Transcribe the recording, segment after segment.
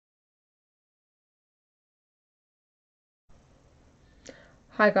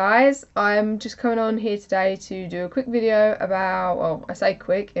Hi guys, I'm just coming on here today to do a quick video about, well, I say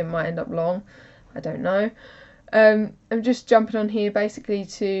quick, it might end up long, I don't know. I'm just jumping on here basically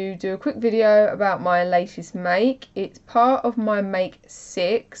to do a quick video about my latest make. It's part of my make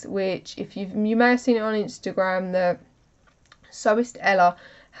 6, which if you may have seen it on Instagram, the Sewist Ella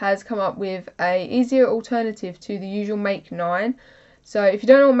has come up with a easier alternative to the usual make 9. So if you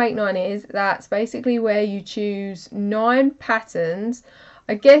don't know what make 9 is, that's basically where you choose 9 patterns.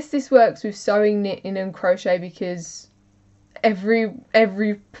 I guess this works with sewing, knitting and crochet because every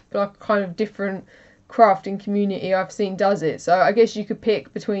like kind of different crafting community I've seen does it. So I guess you could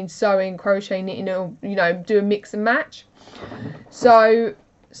pick between sewing, crochet, knitting, or do a mix and match. So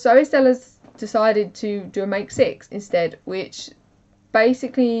Stella's decided to do a make 6 instead, which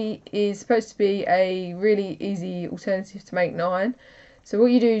basically is supposed to be a really easy alternative to make 9. So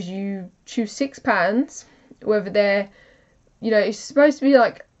what you do is you choose 6 patterns, whether they're, it's supposed to be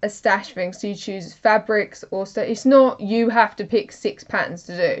like a stash thing, so you choose fabrics or it's not you have to pick 6 patterns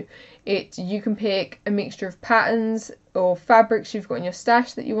to do it. You can pick a mixture of patterns or fabrics you've got in your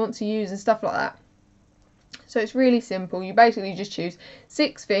stash that you want to use and stuff like that. So it's really simple. You basically just choose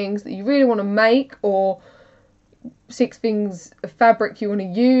 6 things that you really want to make, or 6 things of fabric you want to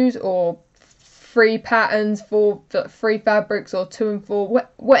use, or 3 patterns for 3 fabrics, or 2 and 4,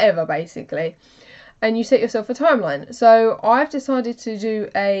 whatever basically. And you set yourself a timeline. So I've decided to do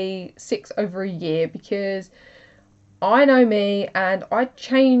a 6 over a year because I know me and I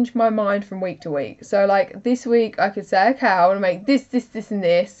change my mind from week to week. So like this week I could say, okay, I want to make this, this, this and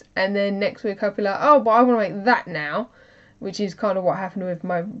this, and then next week I'll be like, oh, but I want to make that now, which is kind of what happened with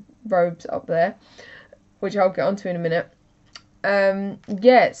my robes up there, which I'll get onto in a minute.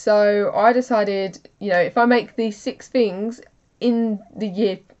 Yeah, so I decided, if I make these 6 things in the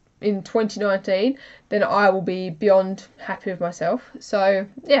year in 2019, then I will be beyond happy with myself. So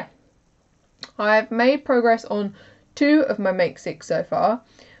yeah, I've made progress on 2 of my make 6 so far,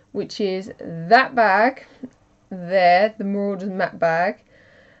 which is that bag there, the Marauders matte bag.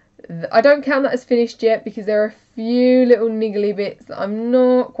 I don't count that as finished yet because there are a few little niggly bits that I'm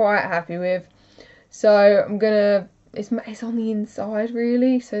not quite happy with. So I'm gonna, it's on the inside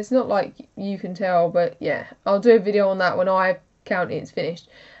really, so it's not like you can tell, but yeah, I'll do a video on that when I count it's finished.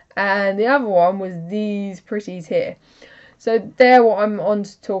 And the other one was these pretties here. So they're what I'm on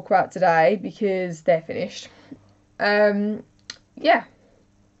to talk about today because they're finished. Yeah.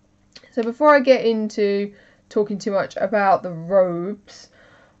 So before I get into talking too much about the robes,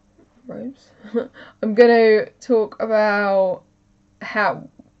 I'm going to talk about how,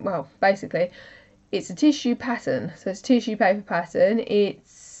 well, basically, it's a tissue pattern. So it's a tissue paper pattern.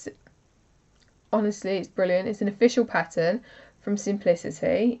 Honestly, it's brilliant. It's an official pattern from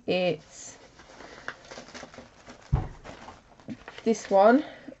Simplicity. It's this one,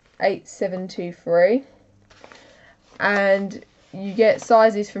 8723, and you get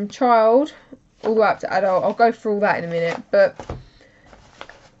sizes from child all the way up to adult. I'll go through all that in a minute, but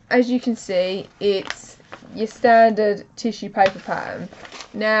as you can see, it's your standard tissue paper pattern.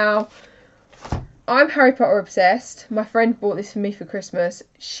 Now, I'm Harry Potter obsessed. My friend bought this for me for Christmas.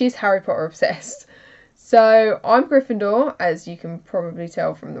 She's Harry Potter obsessed. So I'm Gryffindor, as you can probably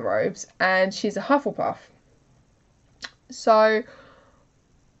tell from the robes, and she's a Hufflepuff. So,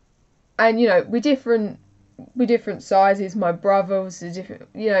 and we're different sizes. My brother was a different,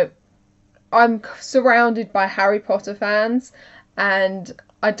 I'm surrounded by Harry Potter fans, and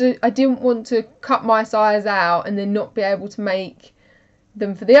I didn't want to cut my size out and then not be able to make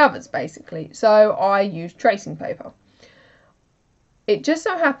them for the others basically. So I used tracing paper. It just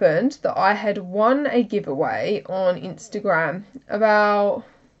so happened that I had won a giveaway on Instagram about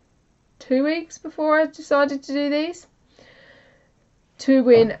 2 weeks before I decided to do these, to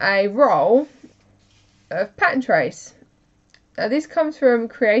win a roll of Patterntrace. Now this comes from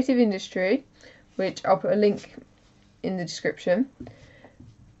Creative Industry, which I'll put a link in the description.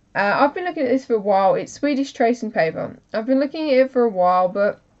 I've been looking at this for a while. It's Swedish Tracing Paper. I've been looking at it for a while,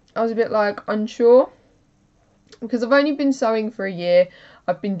 but I was a bit like unsure because I've only been sewing for a year.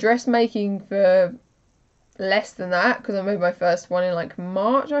 I've been dressmaking for less than that because I made my first one in like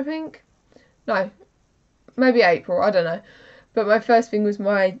March, I think. No, maybe April, I don't know. But my first thing was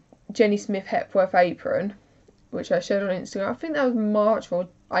my Jenny Smith Hepworth apron, which I showed on Instagram. I think that was March or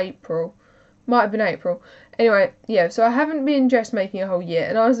April. Might have been April. Anyway, yeah, so I haven't been dressmaking a whole year,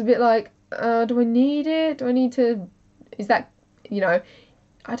 and I was a bit like, do I need it? Do I need to, is that,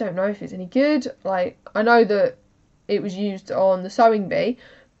 I don't know if it's any good. Like, I know that it was used on the sewing bee,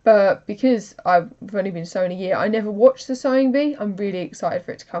 but because I've only been sewing a year, I never watched the sewing bee. I'm really excited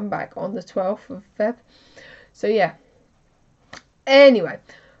for it to come back on the 12th of Feb. So yeah, Anyway,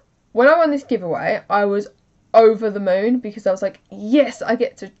 when I won this giveaway, I was over the moon because I was like, yes, I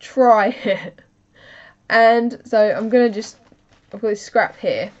get to try it. And so I'm gonna just, I've got this scrap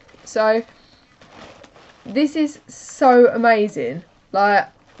here. So this is so amazing. Like,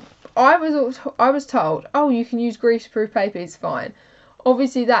 I was told, oh, you can use greaseproof paper, it's fine.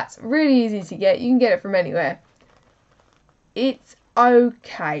 Obviously that's really easy to get, you can get it from anywhere. It's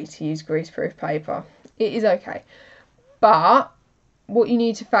okay to use greaseproof paper, it is okay, but what you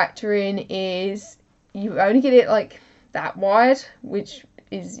need to factor in is you only get it like that wide, which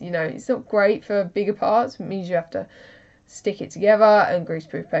is, you know, it's not great for bigger parts. It means you have to stick it together, and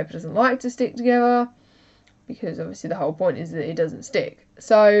greaseproof paper doesn't like to stick together because obviously the whole point is that it doesn't stick.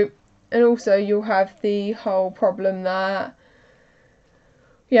 So, and also you'll have the whole problem that,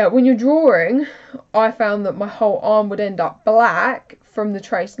 yeah, when you're drawing, I found that my whole arm would end up black from the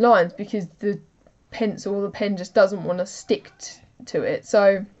traced lines because the pencil or the pen just doesn't want to stick to it.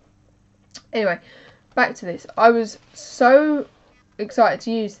 So anyway, back to this. I was so excited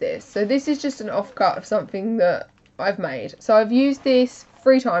to use this. So this is just an offcut of something that I've made. So I've used this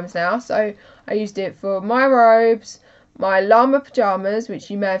 3 times now. So I used it for my robes, my llama pyjamas, which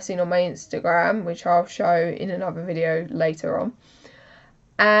you may have seen on my Instagram, which I'll show in another video later on,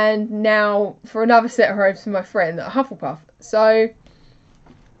 and now for another set of robes for my friend at Hufflepuff. So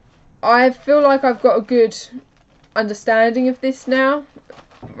I feel like I've got a good understanding of this now,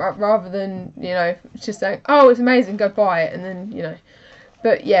 rather than, you know, just saying, oh, it's amazing, go buy it, and then, you know.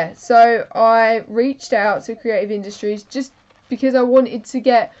 But yeah, so I reached out to Creative Industries just because I wanted to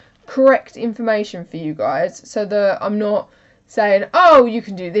get correct information for you guys, so that I'm not saying, oh, you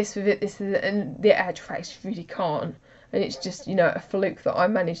can do this with it, this with it, and the actual fact you really can't, and it's just, you know, a fluke that I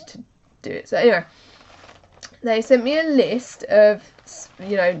managed to do it. So anyway, they sent me a list of,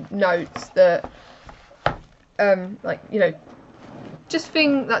 you know, notes that like, you know, just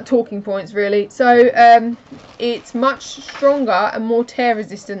like talking points really. So it's much stronger and more tear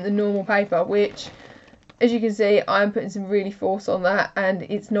resistant than normal paper, which, as you can see, I'm putting some really force on that and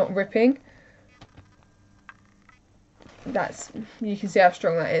it's not ripping. That's, you can see how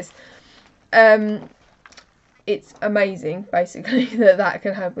strong that is. It's amazing basically that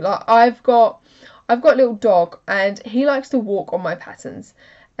can happen. Like, I've got a little dog and he likes to walk on my patterns,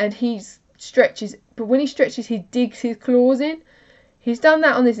 and he stretches, but when he stretches he digs his claws in. He's done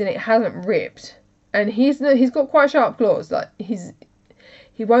that on this and it hasn't ripped, and he's got quite sharp claws. Like,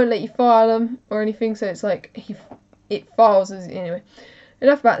 he won't let you file them or anything, so it's like it files as, anyway,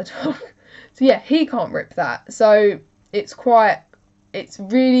 enough about the dog. So yeah, he can't rip that, so it's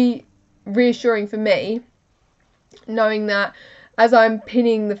really reassuring for me knowing that as I'm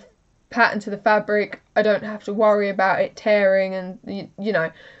pinning the pattern to the fabric, I don't have to worry about it tearing, and you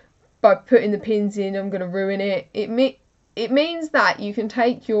know, by putting the pins in I'm going to ruin it. It means that you can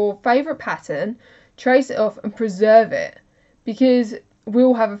take your favourite pattern, trace it off and preserve it, because we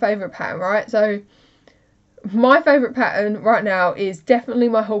all have a favourite pattern, right? So my favourite pattern right now is definitely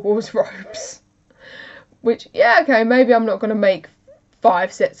my Hogwarts robes, which, yeah, okay, maybe I'm not going to make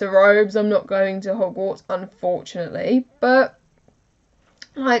 5 sets of robes, I'm not going to Hogwarts, unfortunately, but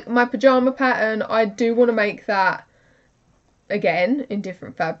like my pyjama pattern, I do want to make that again in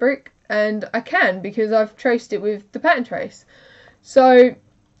different fabric, and I can because I've traced it with the Patterntrace. So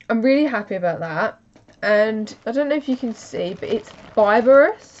I'm really happy about that, and I don't know if you can see, but it's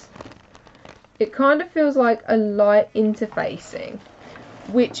fibrous. It kind of feels like a light interfacing,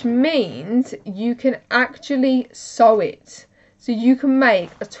 which means you can actually sew it. So you can make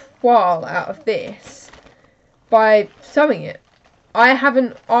a toile out of this by sewing it. I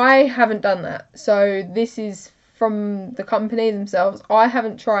haven't done that. So this is from the company themselves. I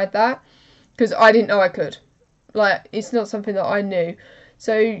haven't tried that because I didn't know I could. Like, it's not something that I knew.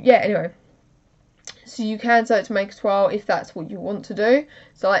 So yeah, anyway. So you can sew it to make a toile if that's what you want to do.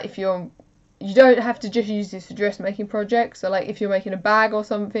 So like, if you don't have to just use this for dressmaking projects. So like, if you're making a bag or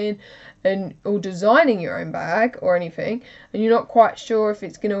something, or designing your own bag or anything, and you're not quite sure if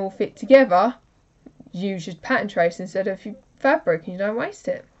it's going to all fit together, use your Patterntrace instead of your fabric, and you don't waste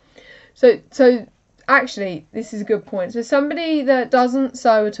it. So actually, this is a good point. So somebody that doesn't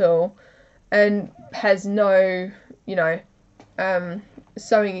sew at all and has no, you know,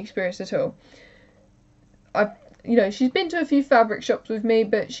 sewing experience at all, she's been to a few fabric shops with me,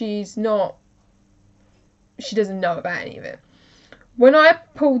 but she doesn't know about any of it. When I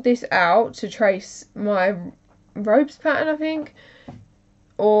pulled this out to trace my robes pattern, I think,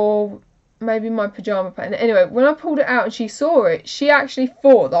 or maybe my pyjama pattern. Anyway, when I pulled it out and she saw it, she actually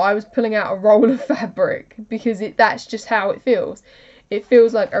thought that I was pulling out a roll of fabric, because that's just how it feels. It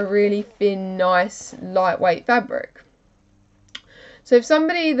feels like a really thin, nice, lightweight fabric. So if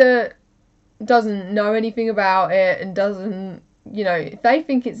somebody that doesn't know anything about it and doesn't, you know, if they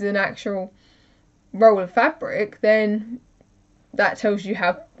think it's an actual roll of fabric, then that tells you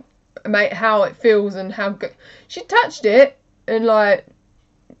how it feels and how good. She touched it and like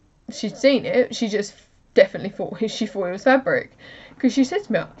she'd seen it. She just definitely thought it was fabric, because she said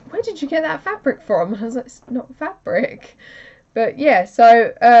to me, "Where did you get that fabric from?" And I was like, "It's not fabric." But yeah,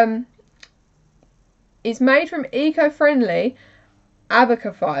 so it's made from eco-friendly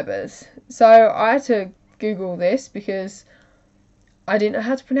abaca fibres. So I had to Google this because I didn't know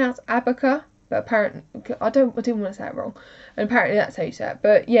how to pronounce abaca, but apparently I didn't want to say it wrong, and apparently that's how you say it.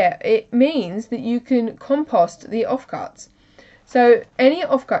 But yeah, it means that you can compost the offcuts. So any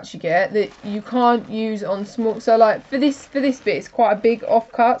offcuts you get that you can't use on small, so like for this bit, it's quite a big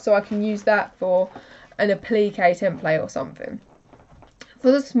offcut, so I can use that for an applique template or something.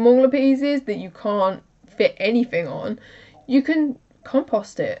 For the smaller pieces that you can't fit anything on, you can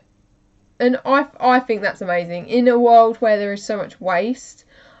compost it. And I think that's amazing. In a world where there is so much waste,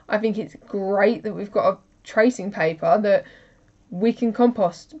 I think it's great that we've got a tracing paper that we can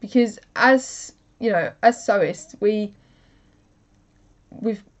compost, because as you know, as sewists,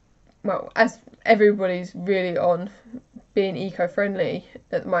 as everybody's really on being eco-friendly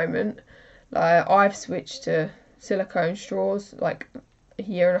at the moment, like I've switched to silicone straws like a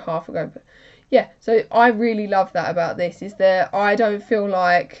year and a half ago. But yeah, so I really love that about this, is that I don't feel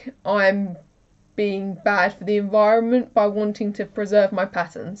like I'm being bad for the environment by wanting to preserve my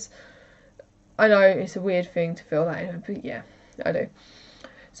patterns. I know it's a weird thing to feel that, but yeah, I do.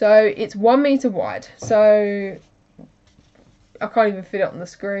 So it's 1 meter wide, so I can't even fit it on the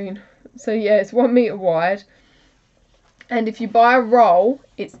screen. So yeah, it's 1 meter wide, and if you buy a roll,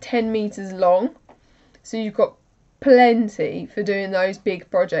 it's 10 meters long, so you've got plenty for doing those big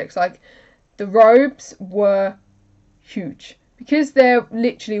projects. Like the robes were huge because they're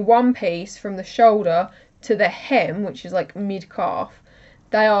literally one piece from the shoulder to the hem, which is like mid calf.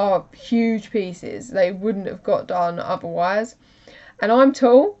 They are huge pieces. They wouldn't have got done otherwise. And I'm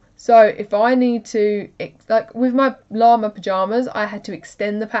tall, so if I need to, like with my llama pyjamas, I had to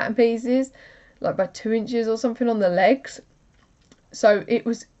extend the pattern pieces like by 2 inches or something on the legs. So it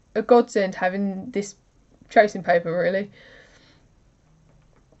was a godsend having this tracing paper, really.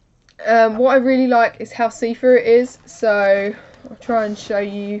 What I really like is how see-through it is, so I'll try and show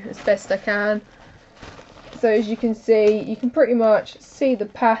you as best I can. So as you can see, you can pretty much see the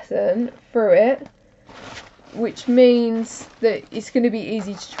pattern through it, which means that it's going to be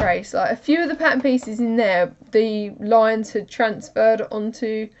easy to trace. Like a few of the pattern pieces in there, the lines had transferred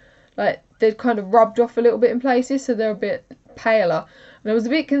onto, like they'd kind of rubbed off a little bit in places, so they're a bit paler. And I was a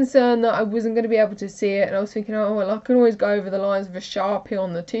bit concerned that I wasn't going to be able to see it, and I was thinking, oh well, I can always go over the lines with a Sharpie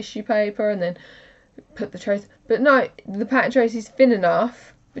on the tissue paper and then put the trace. But no, the pattern trace is thin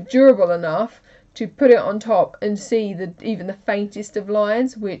enough, but durable enough to put it on top and see even the faintest of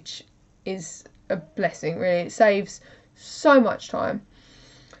lines, which is a blessing, really. It saves so much time.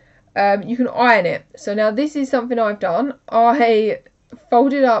 You can iron it. So now this is something I've done. I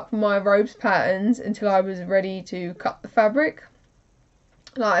folded up my robes patterns until I was ready to cut the fabric.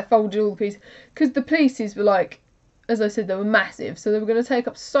 Like I folded all the pieces, because the pieces were like, as I said, they were massive, so they were going to take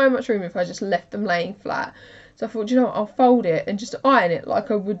up so much room if I just left them laying flat. So I thought, you know what, I'll fold it and just iron it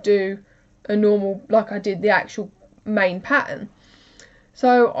like I would do a normal, like I did the actual main pattern.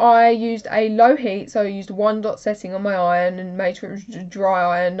 So I used a low heat, so I used 1 dot setting on my iron and made sure it was a dry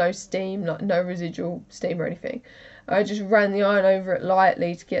iron, no steam, no residual steam or anything. I just ran the iron over it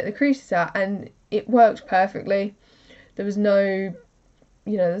lightly to get the creases out, and it worked perfectly. There was no,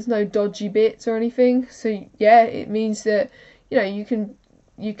 there's no dodgy bits or anything. So yeah, it means that, you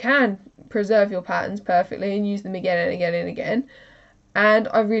can preserve your patterns perfectly and use them again and again and again. And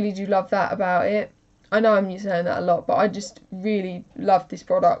I really do love that about it. I know I'm saying that a lot, but I just really love this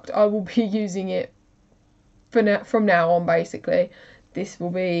product. I will be using it from now on, basically. This will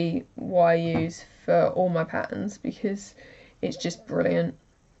be what I use for all my patterns because it's just brilliant.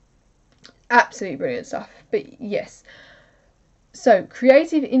 Absolutely brilliant stuff. But yes. So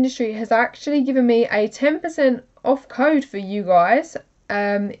Creative Industry has actually given me a 10% off code for you guys.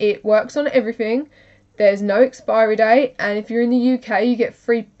 It works on everything. There's no expiry date, and if you're in the UK, you get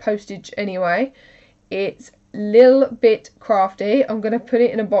free postage anyway. It's Lil Bit Crafty. I'm going to put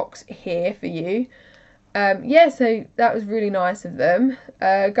it in a box here for you. Yeah, so that was really nice of them.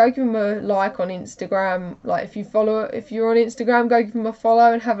 Go give them a like on Instagram. Like if you're on Instagram, go give them a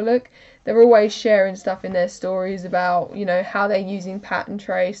follow and have a look. They're always sharing stuff in their stories about, how they're using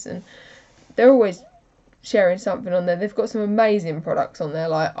Patterntrace, and they're always sharing something on there. They've got some amazing products on there.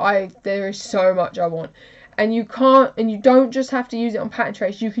 Like there is so much I want. and you don't just have to use it on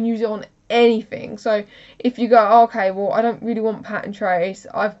Patterntrace, you can use it on anything. So if you go, okay, well, I don't really want Patterntrace,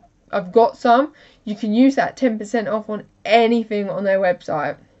 I've got some, you can use that 10% off on anything on their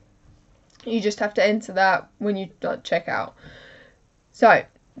website. You just have to enter that when you check out. So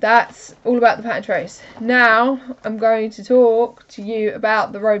that's all about the Patterntrace. Now I'm going to talk to you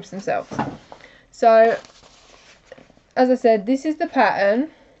about the robes themselves. So as I said, this is the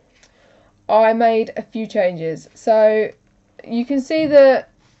pattern. I made a few changes. So you can see that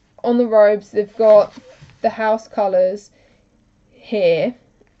on the robes they've got the house colours here,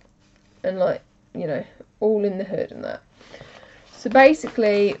 and like, you know, all in the hood and that. So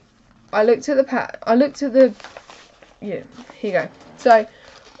basically I looked at the yeah, here you go. So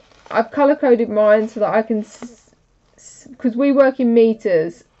I've colour coded mine so that I can, because we work in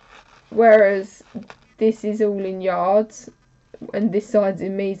meters, whereas this is all in yards and this side's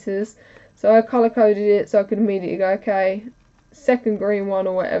in meters. So I colour coded it so I could immediately go, okay, second green one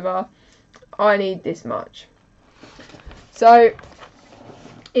or whatever, I need this much. So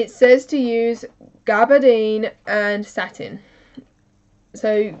it says to use gabardine and satin.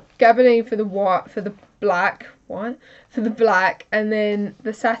 So gabardine for the white, for the black, and then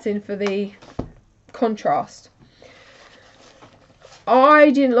the satin for the contrast. I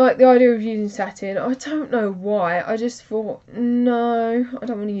didn't like the idea of using satin. I don't know why. I just thought, no, I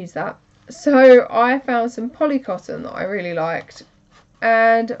don't want to use that. So I found some polycotton that I really liked,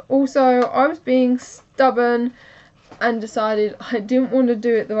 and also I was being stubborn and decided I didn't want to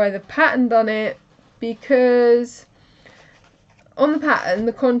do it the way the pattern done it, because on the pattern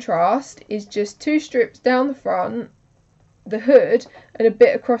the contrast is just 2 strips down the front, the hood, and a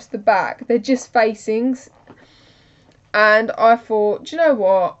bit across the back. They're just facings, and I thought, do you know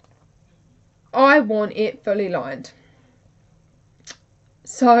what, I want it fully lined.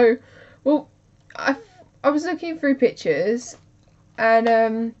 So, well, I was looking through pictures,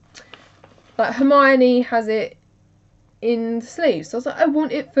 and like Hermione has it in the sleeves, so I was like, I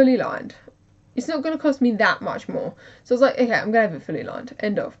want it fully lined. It's not going to cost me that much more. So I was like, okay, I'm going to have it fully lined.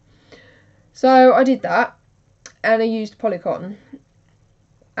 End of. So I did that, and I used polycotton,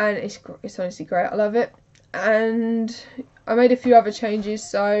 and it's honestly great. I love it. And I made a few other changes.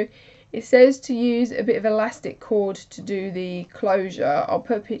 So it says to use a bit of elastic cord to do the closure. I'll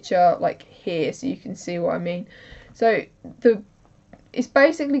put a picture like here so you can see what I mean. So it's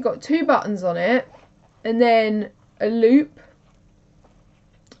basically got 2 buttons on it, and then a loop.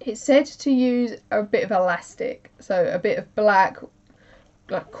 It said to use a bit of elastic, so a bit of black,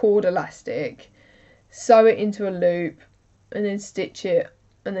 like cord elastic, sew it into a loop, and then stitch it,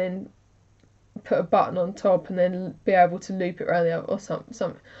 and then put a button on top, and then be able to loop it around the other, or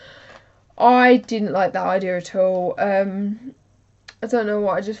something. I didn't like that idea at all. I don't know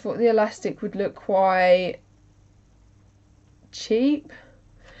what, I just thought the elastic would look quite cheap.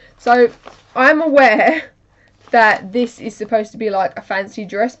 So I'm aware that this is supposed to be like a fancy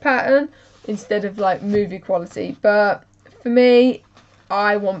dress pattern instead of like movie quality, but for me,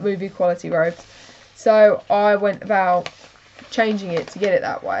 I want movie quality robes, so I went about changing it to get it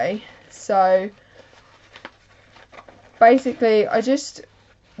that way. So basically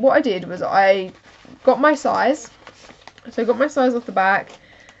what I did was I got my size, so I got my size off the back,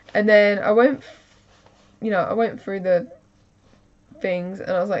 and then I went through the things, and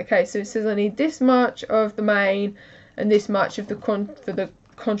I was like, okay, so it says I need this much of the main and this much of the for the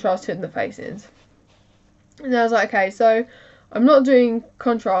contrast hood and the facings. And I was like, okay, so I'm not doing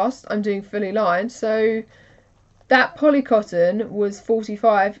contrast, I'm doing fully lined. So that polycotton was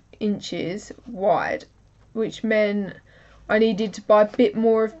 45 inches wide, which meant I needed to buy a bit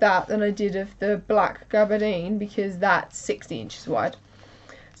more of that than I did of the black gabardine, because that's 60 inches wide.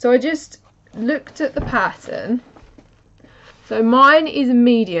 So I just looked at the pattern. So mine is a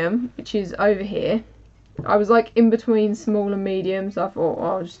medium, which is over here. I was like in between small and medium, so I thought, oh,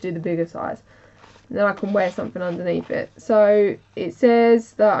 I'll just do the bigger size, and then I can wear something underneath it. So it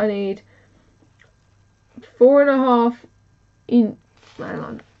says that I need 4.5 inch. Hang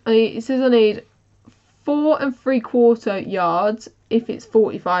on. It says I need 4 3/4 yards if it's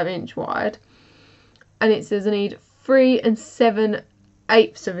 45 inch wide, and it says I need 3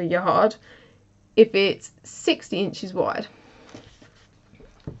 7/8 of a yard if it's 60 inches wide.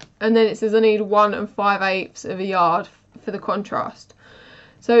 And then it says I need 1 5/8 of a yard for the contrast.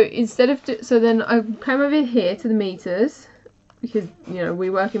 So instead of, so then I came over here to the meters, because, you know,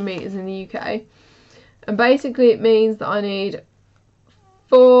 we work in meters in the UK, and basically it means that I need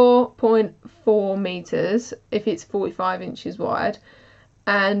 4.4 meters if it's 45 inches wide,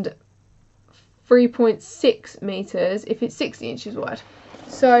 and 3.6 meters if it's 60 inches wide.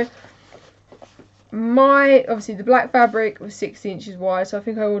 So obviously the black fabric was 60 inches wide, so I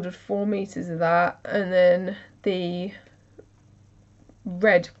think I ordered 4 meters of that, and then the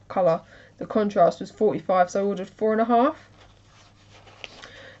red colour, the contrast, was 45, so I ordered 4.5.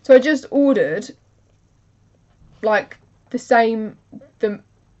 So I just ordered like the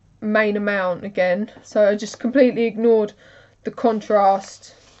main amount again, so I just completely ignored the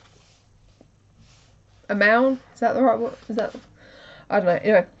contrast amount. Is that the right word? Is that, I don't know,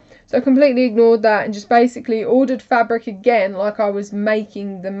 anyway. So I completely ignored that and just basically ordered fabric again like I was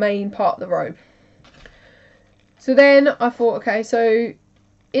making the main part of the robe. So then I thought, okay, so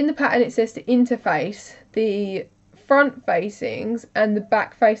in the pattern it says to interface the front facings and the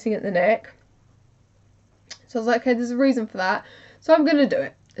back facing at the neck. So I was like, okay, there's a reason for that, so I'm going to do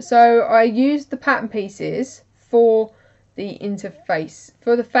it. So I used the pattern pieces for the interface,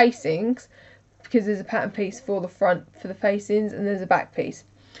 for the facings, because there's a pattern piece for the front for the facings and there's a back piece.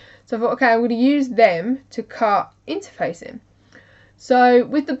 So I thought, okay, I'm going to use them to cut interfacing. So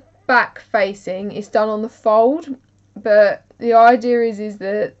with the back facing, it's done on the fold, but the idea is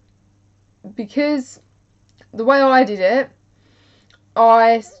that because the way I did it,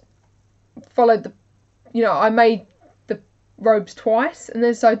 I followed the, I made the robes twice and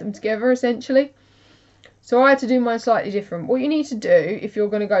then sewed them together essentially. So I had to do mine slightly different. What you need to do if you're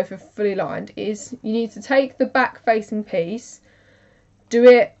going to go for fully lined is you need to take the back facing piece, do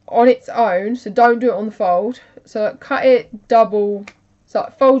it on its own, so don't do it on the fold. So cut it double,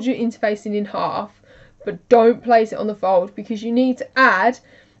 so fold your interfacing in half, but don't place it on the fold because you need to add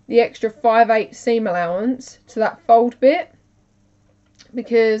the extra 5/8 seam allowance to that fold bit,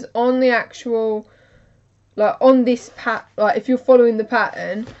 because on the actual, like on this if you're following the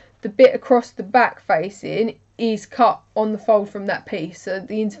pattern, the bit across the back facing is cut on the fold from that piece, so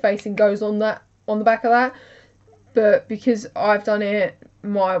the interfacing goes on the back of that. But because I've done it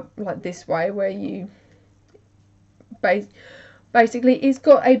like this way, where you basically it's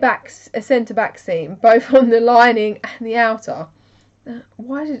got a centre back seam both on the lining and the outer.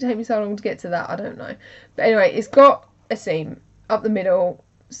 Why did it take me so long to get to that? I don't know. But anyway, it's got a seam up the middle,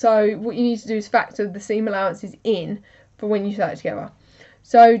 so what you need to do is factor the seam allowances in for when you sew it together.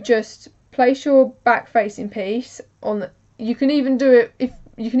 So just place your back facing piece on the, you can even do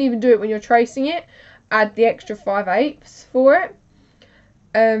it when you're tracing it, add the extra 5/8 for it.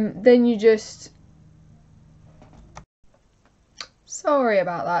 Then you just, sorry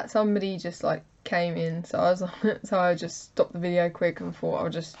about that, somebody just like came in, so I just stopped the video quick and thought I'll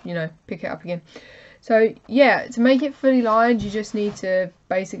just pick it up again. So yeah, to make it fully lined, you just need to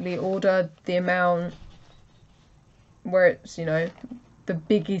basically order the amount where it's the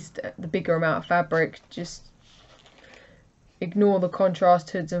bigger amount of fabric. Just ignore the contrast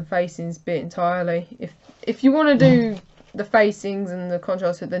hoods and facings bit entirely. If you want to do the facings and the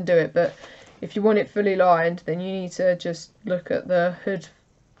contrast hood, then do it, but if you want it fully lined, then you need to just look at the hood,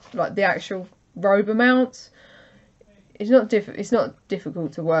 like the actual robe amounts. It's not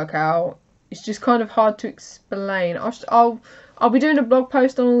difficult to work out, it's just kind of hard to explain. I'll be doing a blog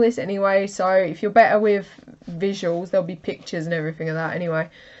post on all this anyway, so if you're better with visuals, there'll be pictures and everything of that anyway.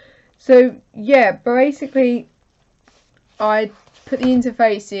 So yeah, basically I put the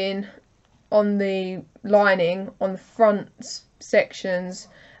interface in on the lining on the front sections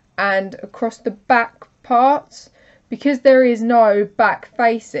and across the back parts. Because there is no back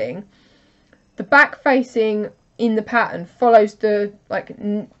facing, the back facing in the pattern follows the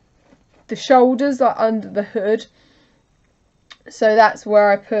shoulders, like under the hood. So that's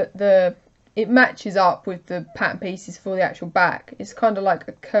where I put it matches up with the pattern pieces for the actual back. It's kind of like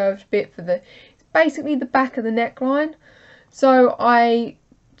a curved bit for it's basically the back of the neckline. So I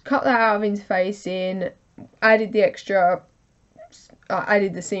cut that out of interfacing, added the extra, I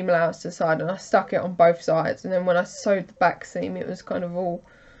added the seam allowance to the side, and I stuck it on both sides, and then when I sewed the back seam, it was kind of all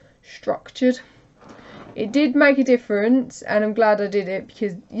structured. It did make a difference, and I'm glad I did it,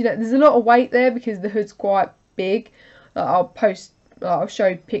 because there's a lot of weight there because the hood's quite big. I'll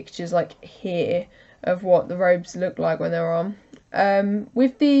show pictures like here of what the robes look like when they're on.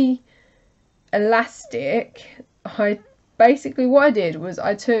 With the elastic, basically what I did was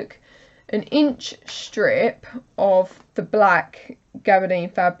I took an inch strip of the black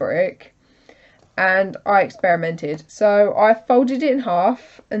gabardine fabric and I experimented. So I folded it in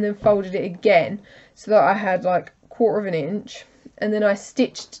half and then folded it again so that I had like 1/4 of an inch, and then I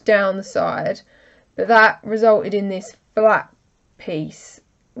stitched down the side, but that resulted in this flat piece,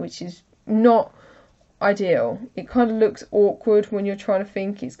 which is not ideal. It kind of looks awkward when you're trying to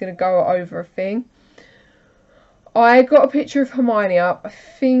think it's going to go over a thing. I got a picture of Hermione up. I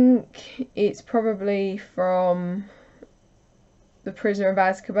think it's probably from The Prisoner of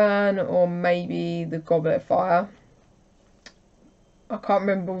Azkaban or maybe The Goblet of Fire. I can't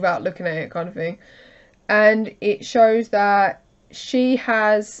remember without looking at it, kind of thing. And it shows that she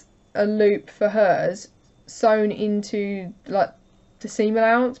has a loop for hers sewn into like the seam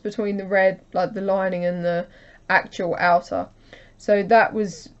allowance between the red, like the lining, and the actual outer. So that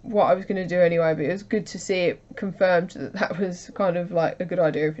was what I was going to do anyway, but it was good to see it confirmed that that was kind of like a good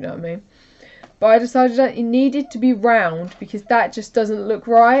idea, if you know what I mean. But I decided that it needed to be round because that just doesn't look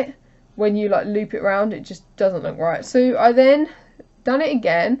right. When you like loop it round, it just doesn't look right. So I then done it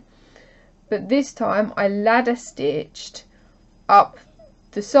again, but this time I ladder stitched up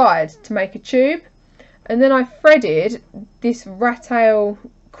the side to make a tube, and then I threaded this rat tail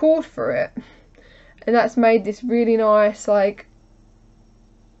cord for it, and that's made this really nice like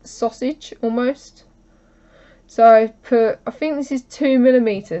sausage almost. So I put, I think this is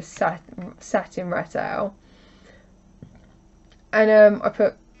 2mm satin rat tail, and I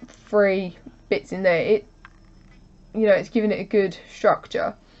put 3 bits in there. It, you know, it's giving it a good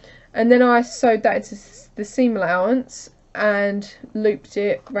structure. And then I sewed that into the seam allowance and looped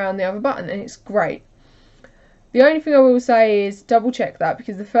it around the other button, and it's great. The only thing I will say is double check that,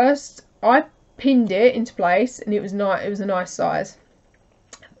 because the first I pinned it into place and it was nice, it was a nice size,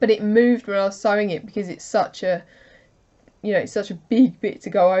 but it moved when I was sewing it because it's such a, you know, it's such a big bit to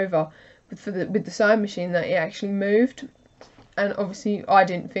go over with the sewing machine that it actually moved. And obviously I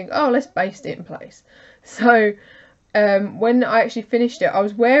didn't think, oh, let's baste it in place. So when I actually finished it, I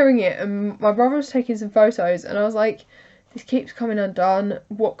was wearing it and my brother was taking some photos, and I was like, this keeps coming undone,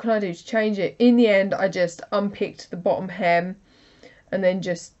 what can I do to change it? In the end, I just unpicked the bottom hem and then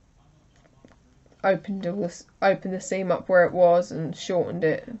just opened the seam up where it was and shortened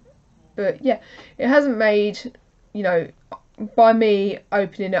it. But yeah, it hasn't made, you know, by me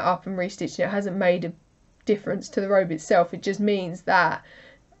opening it up and restitching it, hasn't made a difference to the robe itself. It just means that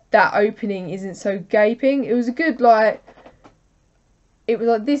that opening isn't so gaping. It was a good, like, it was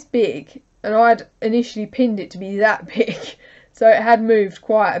like this big, and I'd initially pinned it to be that big, so it had moved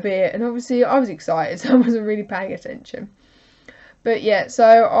quite a bit, and obviously I was excited, so I wasn't really paying attention. But yeah,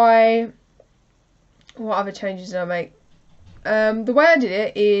 so what other changes did I make? The way I did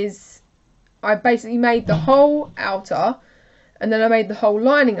it is I basically made the whole outer, and then I made the whole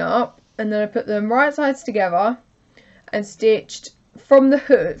lining up, and then I put them right sides together and stitched from the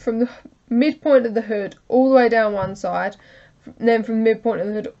hood, from the midpoint of the hood all the way down one side, and then from the midpoint of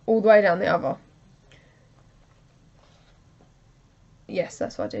the hood all the way down the other. Yes,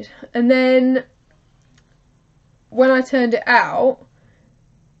 that's what I did. And then when I turned it out,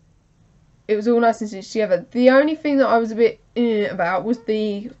 it was all nice and stitched together. The only thing that I was a bit about was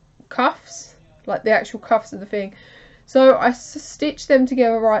the cuffs, like the actual cuffs of the thing. So I stitched them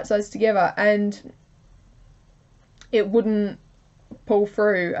together right sides together, and it wouldn't pull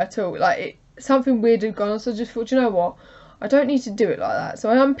through at all. Like, something weird had gone on, so I just thought, you know what, I don't need to do it like that. So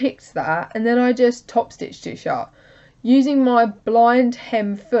I unpicked that, and then I just top stitched it shut. Using my blind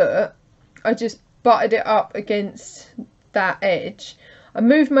hem foot, I just butted it up against that edge. I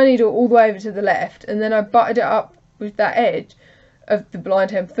moved my needle all the way over to the left, and then I butted it up with that edge of the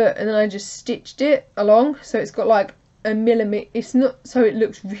blind hem foot, and then I just stitched it along, so it's got like a millimetre. It's not, so it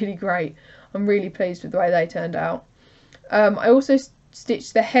looks really great. I'm really pleased with the way they turned out. I also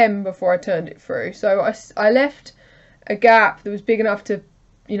stitched the hem before I turned it through, so I left a gap that was big enough to,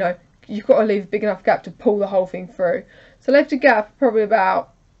 you know, you've got to leave a big enough gap to pull the whole thing through. So I left a gap probably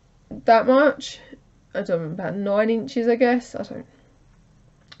about that much, I don't know, about 9 inches I guess, I don't,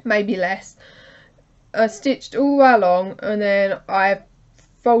 maybe less. I stitched all the way along, and then I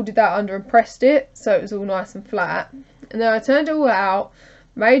folded that under and pressed it so it was all nice and flat, and then I turned it all out,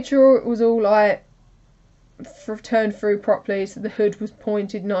 made sure it was all like turned through properly, so the hood was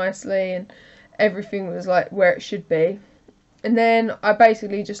pointed nicely and everything was like where it should be. And then I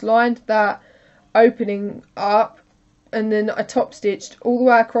basically just lined that opening up, and then I top stitched all the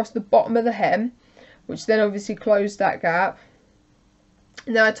way across the bottom of the hem, which then obviously closed that gap.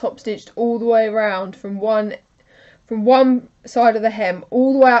 And then I top stitched all the way around from one side of the hem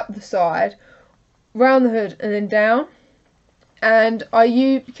all the way up the side, round the hood and then down. And I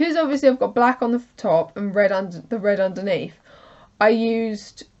used, because obviously I've got black on the top and red underneath, I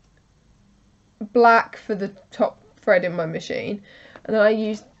used black for the top thread in my machine, and then I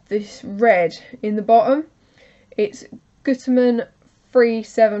used this red in the bottom. It's Gutermann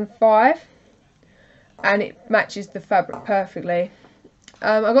 375, and it matches the fabric perfectly.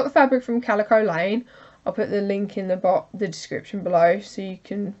 I got the fabric from Calico Lane. I'll put the link in the description below so you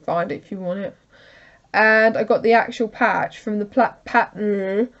can find it if you want it. And I got the actual patch from the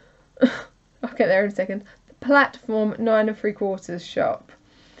Pattern. I'll get there in a second. The Platform 9 3/4 shop.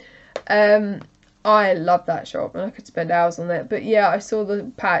 I love that shop and I could spend hours on it. But yeah, I saw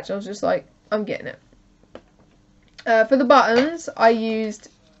the patch. I was just like, I'm getting it. For the buttons, I used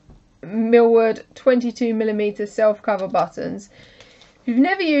Millward 22mm self-cover buttons. If you've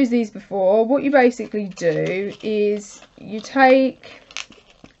never used these before, what you basically do is you take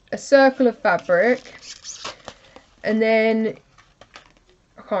a circle of fabric and then,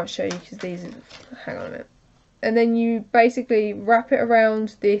 I can't show you because these are, hang on a minute, and then you basically wrap it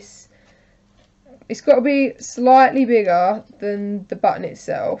around this. It's got to be slightly bigger than the button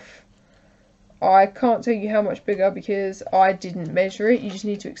itself. I can't tell you how much bigger because I didn't measure it. You just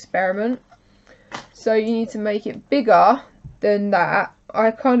need to experiment. So you need to make it bigger than that.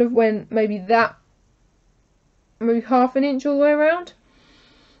 I kind of went maybe half an inch all the way around.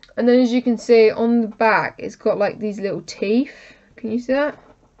 And then as you can see on the back, it's got like these little teeth. Can you see that?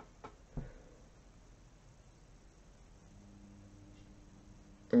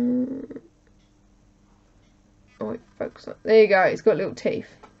 Oh, wait, focus on. There you go. It's got little teeth.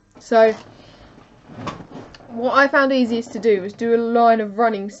 So what I found easiest to do was do a line of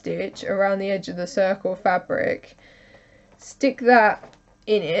running stitch around the edge of the circle of fabric, stick that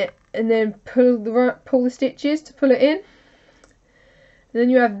in it, and then pull the stitches to pull it in. And then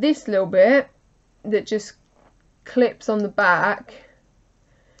you have this little bit that just clips on the back,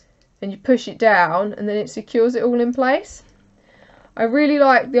 and you push it down, and then it secures it all in place. I really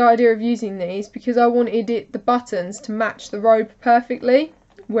like the idea of using these because I wanted the buttons to match the robe perfectly.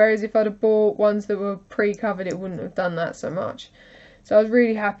 Whereas if I'd have bought ones that were pre-covered, it wouldn't have done that so much. So I was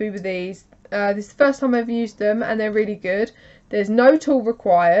really happy with these. This is the first time I've used them and they're really good. There's no tool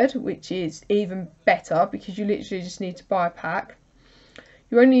required, which is even better because you literally just need to buy a pack.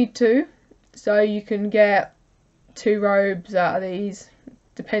 You only need 2, so you can get 2 robes out of these,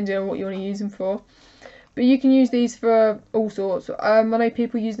 depending on what you want to use them for. But you can use these for all sorts. I know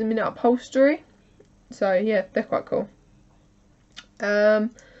people use them in upholstery, so yeah, they're quite cool.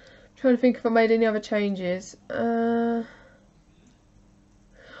 Trying to think if I made any other changes. Not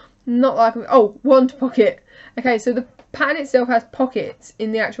like, oh, wand pocket. Okay, so the pattern itself has pockets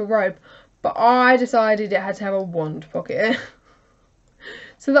in the actual robe, but I decided it had to have a wand pocket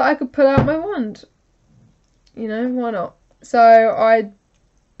so that I could pull out my wand. You know, why not? So I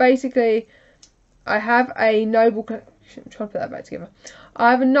have a Noble Collection. I'm trying to put that back together.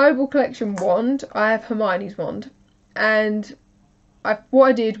 I have a Noble Collection wand. I have Hermione's wand, and what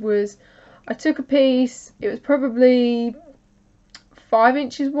I did was I took a piece. It was probably 5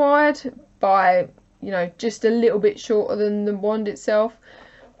 inches wide by, you know, just a little bit shorter than the wand itself.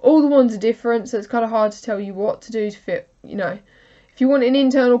 All the wands are different, so it's kind of hard to tell you what to do to fit. You know, if you want an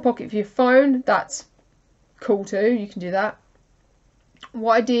internal pocket for your phone, that's cool too. You can do that.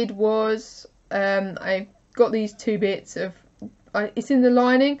 What I did was I got these 2 bits of. It's in the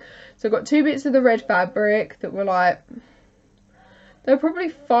lining, so I got 2 bits of the red fabric that were like. They're probably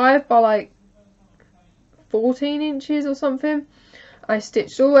 5 by like 14 inches or something. I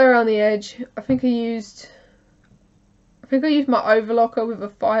stitched all the way around the edge. I think I used my overlocker with a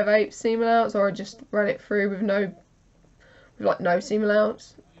 5/8 seam allowance, or I just ran it through with no seam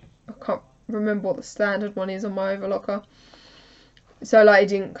allowance. I can't remember what the standard one is on my overlocker. So like it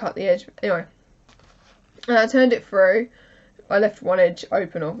didn't cut the edge. Anyway, and I turned it through. I left one edge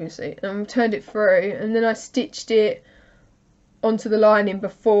open obviously, and I turned it through, and then I stitched it onto the lining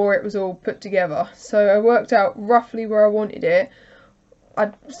before it was all put together. So I worked out roughly where I wanted it.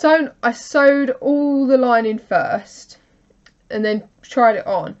 I sewed all the lining first and then tried it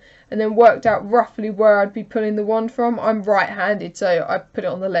on, and then worked out roughly where I'd be pulling the wand from. I'm right-handed, so I put it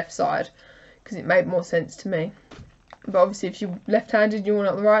on the left side because it made more sense to me. But obviously if you're left-handed, you want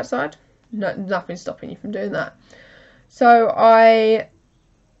it on the right side. No, nothing's stopping you from doing that. So I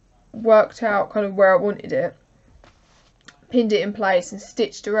worked out kind of where I wanted it, pinned it in place and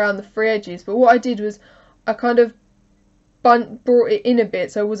stitched around the 3 edges. But what I did was I kind of brought it in a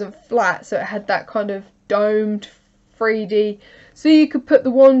bit so it wasn't flat, so it had that kind of domed 3D, so you could put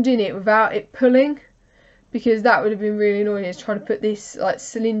the wand in it without it pulling, because that would have been really annoying, is trying to put this like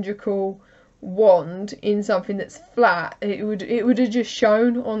cylindrical wand in something that's flat. It would have just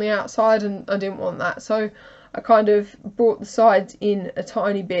shown on the outside, and I didn't want that. So I kind of brought the sides in a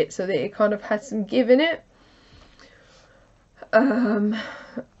tiny bit so that it kind of had some give in it.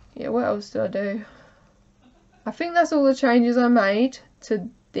 Yeah, what else did I do? I think that's all the changes I made to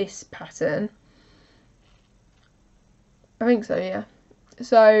this pattern. I think so, yeah.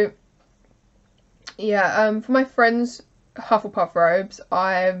 So yeah, for my friend's Hufflepuff robes,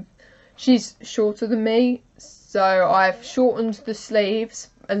 she's shorter than me, so I've shortened the sleeves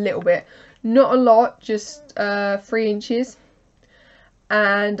a little bit, Not a lot, just 3 inches.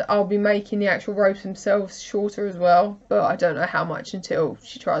 And I'll be making the actual ropes themselves shorter as well, but I don't know how much until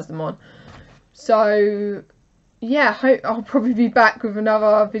she tries them on. So yeah, I'll probably be back with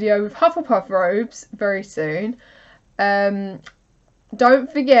another video with Hufflepuff robes very soon.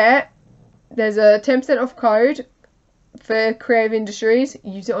 Don't forget, there's a 10% off code for Creative Industries.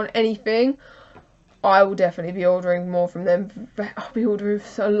 Use it on anything. I will definitely be ordering more from them. I'll be ordering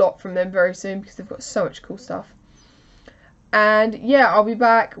a lot from them very soon because they've got so much cool stuff. And yeah, I'll be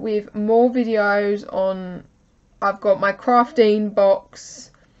back with more videos on. I've got my crafting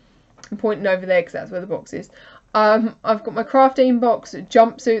box. I'm pointing over there because that's where the box is. I've got my crafting box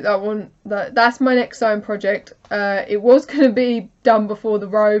jumpsuit. That's my next sewing project. It was going to be done before the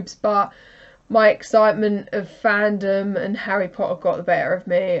robes, but my excitement of fandom and Harry Potter got the better of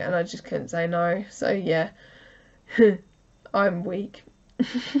me, and I just couldn't say no. So yeah, I'm weak.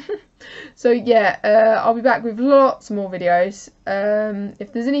 So yeah, I'll be back with lots more videos.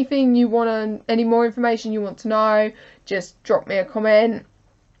 If there's anything you want any more information you want to know, just drop me a comment.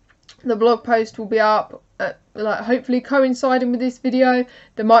 The blog post will be up like hopefully coinciding with this video.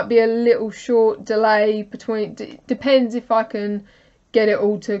 There might be a little short delay between, depends if I can get it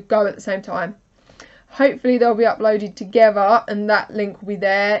all to go at the same time. Hopefully they'll be uploaded together and that link will be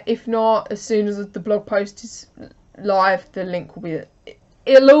there. If not, as soon as the blog post is live, the link will be there.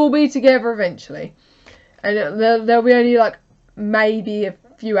 It'll all be together eventually, and there'll be only like maybe a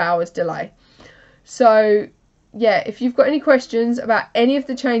few hours delay. So yeah, if you've got any questions about any of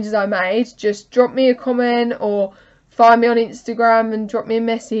the changes I made, just drop me a comment or find me on Instagram and drop me a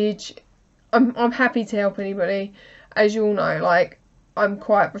message. I'm happy to help anybody. As you all know, like, I'm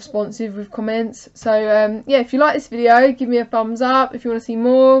quite responsive with comments. So yeah, if you like this video, give me a thumbs up. If you want to see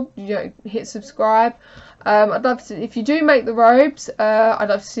more, hit subscribe. I'd love to, if you do make the robes, I'd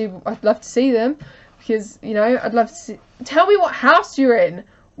love to see them, because I'd love to see. Tell me what house you're in.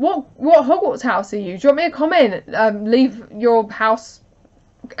 What Hogwarts house are you? Drop me a comment. Leave your house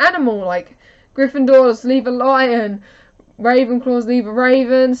animal, like Gryffindors leave a lion, Ravenclaws leave a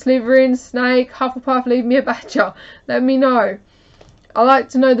raven, Slytherin snake, Hufflepuff leave me a badger. Let me know. I like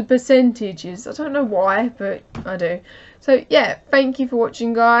to know the percentages. I don't know why, but I do. So yeah, thank you for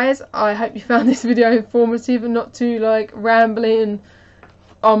watching, guys. I hope you found this video informative and not too like rambly and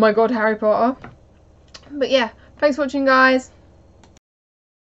oh my god, Harry Potter. But yeah, thanks for watching, guys.